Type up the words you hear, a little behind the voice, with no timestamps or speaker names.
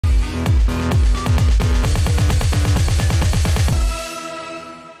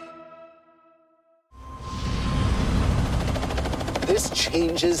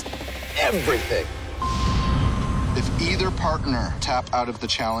changes everything. If either partner tap out of the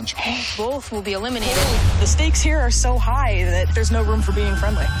challenge, both will be eliminated. The stakes here are so high that there's no room for being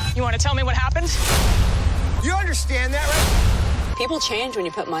friendly. You want to tell me what happened? You understand that, right? People change when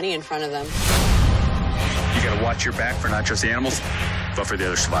you put money in front of them. You gotta watch your back for not just the animals, but for the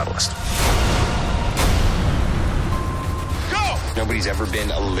other survivalists. Go! Nobody's ever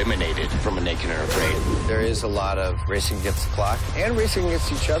been eliminated from a Naked and Afraid. There is a lot of racing against the clock and racing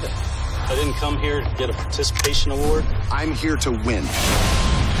against each other. I didn't come here to get a participation award. I'm here to win.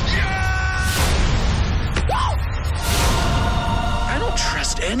 I don't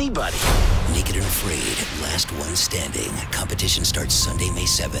trust anybody. Naked and Afraid, Last One Standing. Competition starts Sunday, May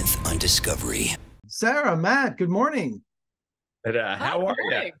 7th on Discovery. Sarah, Matt, good morning. How are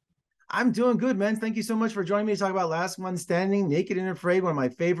you? I'm doing good, man. Thank you so much for joining me to talk about Last One Standing, Naked and Afraid, one of my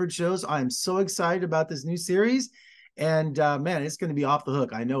favorite shows. I'm so excited about this new series. And man, it's going to be off the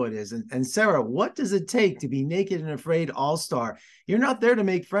hook. I know it is. And Sarah, what does it take to be Naked and Afraid All-Star? You're not there to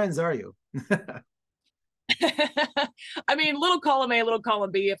make friends, are you? I mean, little column A, little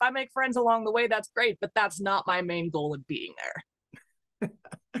column B. If I make friends along the way, that's great, but that's not my main goal of being there.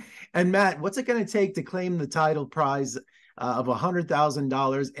 And Matt, what's it going to take to claim the title prize of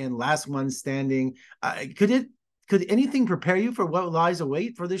 $100,000 and Last One Standing? Could anything prepare you for what lies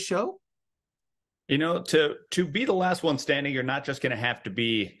await for this show? You know, to be the last one standing, you're not just going to have to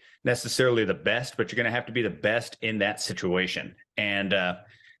be necessarily the best, but you're going to have to be the best in that situation. And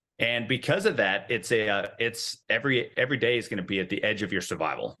because of that, it's every day is going to be at the edge of your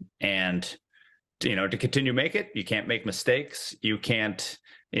survival. And to continue to make it, you can't make mistakes. You can't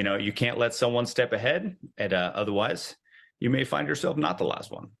let someone step ahead, and otherwise you may find yourself not the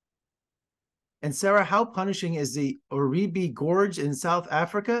last one. And Sarah, how punishing is the Oribi Gorge in South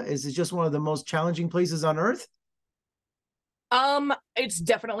Africa? Is it just one of the most challenging places on Earth? It's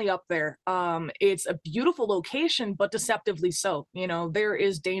definitely up there. It's a beautiful location, but deceptively so. There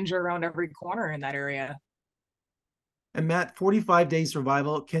is danger around every corner in that area. And Matt, 45-day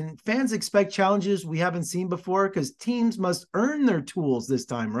survival. Can fans expect challenges we haven't seen before? Because teams must earn their tools this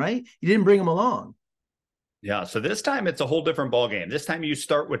time, right? You didn't bring them along. Yeah, so this time it's a whole different ballgame. This time you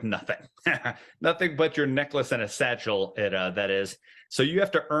start with nothing, nothing but your necklace and a satchel. That is. So you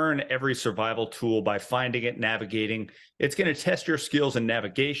have to earn every survival tool by finding it, navigating. It's going to test your skills in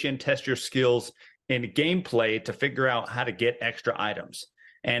navigation, test your skills in gameplay to figure out how to get extra items.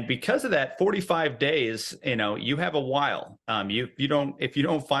 And because of that, 45 days, you have a while. If you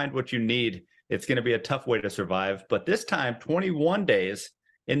don't find what you need, it's going to be a tough way to survive. But this time, 21 days.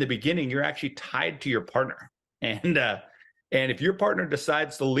 In the beginning, you're actually tied to your partner. And if your partner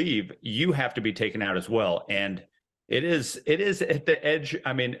decides to leave, you have to be taken out as well. And it is at the edge.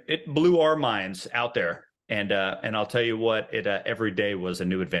 I mean, it blew our minds out there. And I'll tell you what, every day was a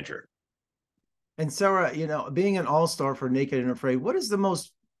new adventure. And Sarah, being an all-star for Naked and Afraid, what is the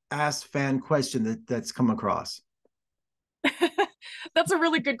most asked fan question that's come across? That's a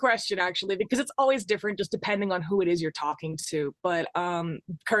really good question, actually, because it's always different just depending on who it is you're talking to. But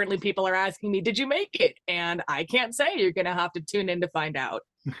currently people are asking me, did you make it? And I can't say. You're going to have to tune in to find out.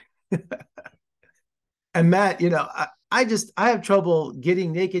 And Matt, I have trouble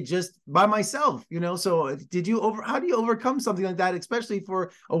getting naked just by myself, so how do you overcome something like that, especially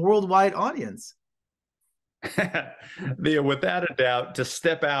for a worldwide audience? Without a doubt, to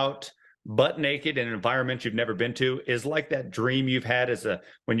step out butt naked in an environment you've never been to is like that dream you've had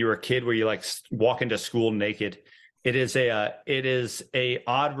when you were a kid where you walk into school naked. It is a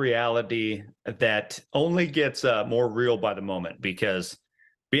odd reality that only gets more real by the moment, because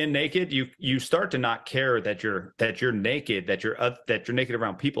being naked, you start to not care that you're naked, that you're naked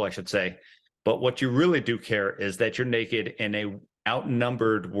around people, I should say. But what you really do care is that you're naked in a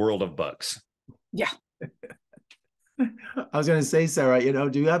outnumbered world of bugs. Yeah. I was going to say, Sarah,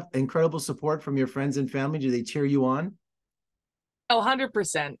 do you have incredible support from your friends and family? Do they cheer you on? Oh,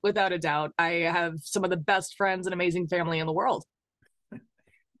 100%, without a doubt. I have some of the best friends and amazing family in the world.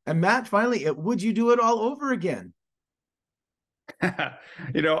 And Matt, finally, would you do it all over again? I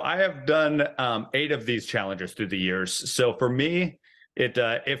have done 8 of these challenges through the years. So for me,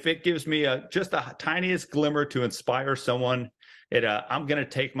 if it gives me just the tiniest glimmer to inspire someone, I'm going to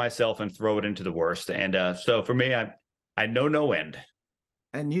take myself and throw it into the worst. And so for me, I know no end.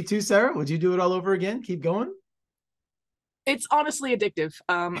 And you too, Sarah? Would you do it all over again? Keep going? It's honestly addictive.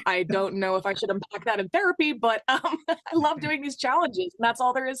 I don't know if I should unpack that in therapy, but I love doing these challenges, and that's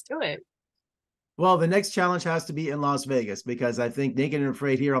all there is to it. Well, the next challenge has to be in Las Vegas, because I think Naked and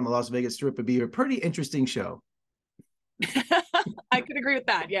Afraid here on the Las Vegas Strip would be a pretty interesting show. I could agree with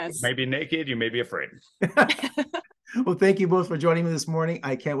that, yes. You may be naked, you may be afraid. Well, thank you both for joining me this morning.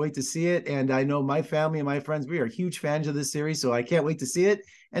 I can't wait to see it. And I know my family and my friends, we are huge fans of this series, so I can't wait to see it.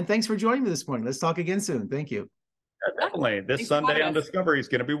 And thanks for joining me this morning. Let's talk again soon. Thank you. Definitely. This Sunday on Discovery is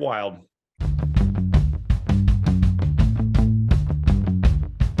going to be wild.